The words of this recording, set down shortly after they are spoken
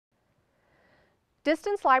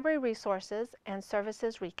Distance Library Resources and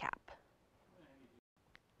Services Recap.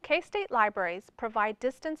 K-State libraries provide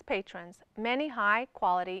distance patrons many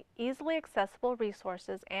high-quality, easily accessible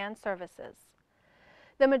resources and services.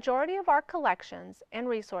 The majority of our collections and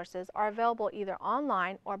resources are available either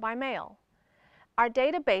online or by mail. Our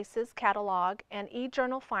databases, catalog, and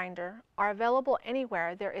e-journal finder are available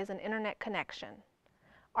anywhere there is an internet connection.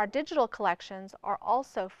 Our digital collections are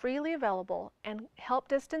also freely available and help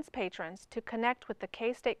distance patrons to connect with the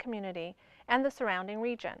K-State community and the surrounding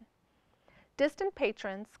region. Distant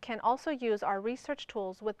patrons can also use our research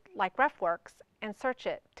tools like RefWorks and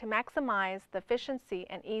SearchIt to maximize the efficiency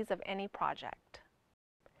and ease of any project.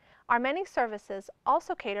 Our many services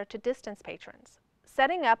also cater to distance patrons.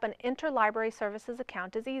 Setting up an interlibrary services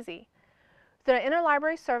account is easy. Through the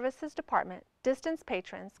Interlibrary Services Department, distance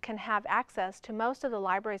patrons can have access to most of the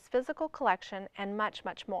library's physical collection and much,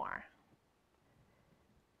 much more.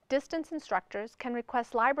 Distance instructors can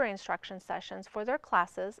request library instruction sessions for their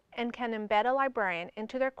classes and can embed a librarian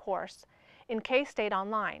into their course in K-State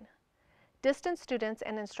Online. Distance students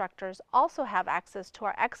and instructors also have access to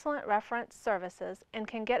our excellent reference services and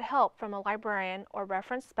can get help from a librarian or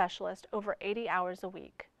reference specialist over 80 hours a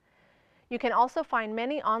week. You can also find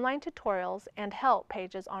many online tutorials and help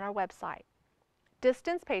pages on our website.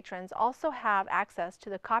 Distance patrons also have access to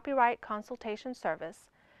the Copyright Consultation Service,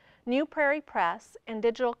 New Prairie Press, and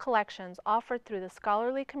digital collections offered through the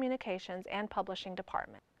Scholarly Communications and Publishing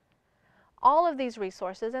Department. All of these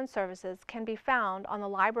resources and services can be found on the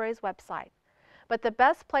library's website, but the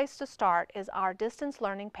best place to start is our distance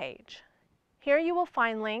learning page. Here you will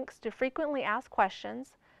find links to frequently asked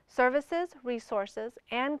questions, services, resources,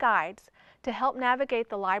 and guides to help navigate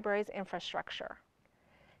the library's infrastructure.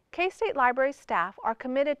 K-State Library staff are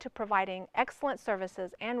committed to providing excellent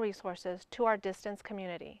services and resources to our distance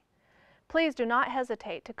community. Please do not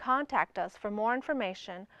hesitate to contact us for more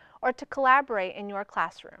information or to collaborate in your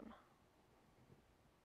classroom.